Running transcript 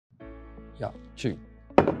Yeah, shoot.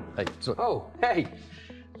 Hey, so. Oh, hey,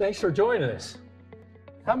 thanks for joining us.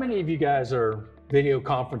 How many of you guys are video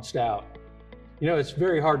conferenced out? You know, it's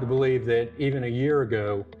very hard to believe that even a year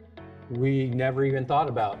ago, we never even thought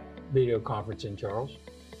about video conferencing, Charles.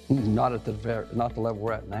 Not at not the level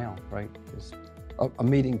we're at now, right? It's a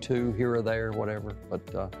meeting too, here or there, whatever.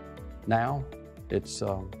 But now it's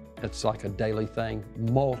like a daily thing,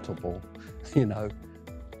 multiple,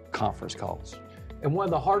 conference calls. And one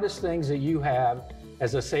of the hardest things that you have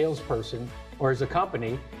as a salesperson or as a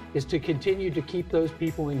company is to continue to keep those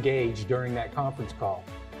people engaged during that conference call.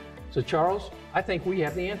 So Charles, I think we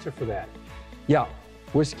have the answer for that. Yeah,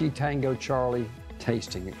 Whiskey Tango Charlie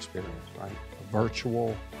tasting experience, right? A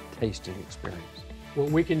virtual tasting experience.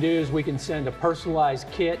 What we can do is we can send a personalized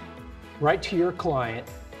kit right to your client,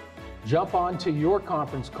 jump onto your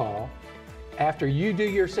conference call. After you do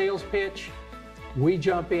your sales pitch, we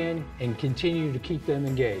jump in and continue to keep them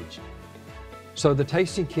engaged. So the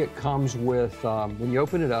tasting kit comes with, when you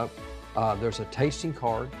open it up, there's a tasting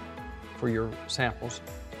card for your samples,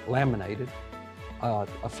 laminated,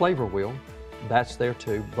 a flavor wheel, that's there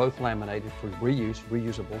too, both laminated for reuse,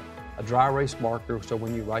 reusable, a dry erase marker so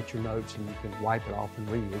when you write your notes and you can wipe it off and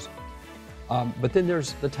reuse. But then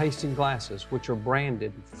there's the tasting glasses, which are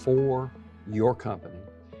branded for your company.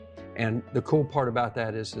 And the cool part about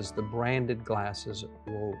that is the branded glasses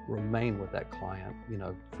will remain with that client,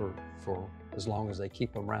 for as long as they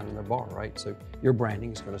keep them around in their bar, right? So your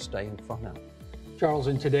branding is going to stay in front of them. Charles,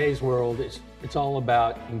 in today's world, it's all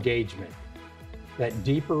about engagement, that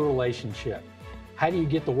deeper relationship. How do you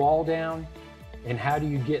get the wall down, and how do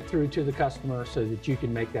you get through to the customer so that you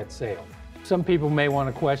can make that sale? Some people may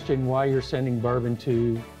want to question why you're sending bourbon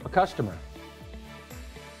to a customer.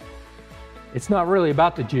 It's not really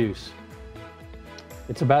about the juice.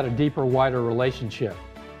 It's about a deeper, wider relationship.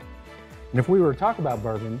 And if we were to talk about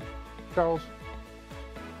bourbon, Charles,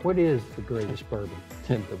 what is the greatest bourbon?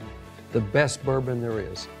 The best bourbon there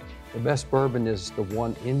is. The best bourbon is the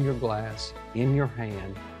one in your glass, in your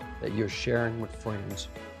hand, that you're sharing with friends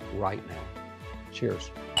right now.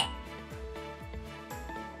 Cheers.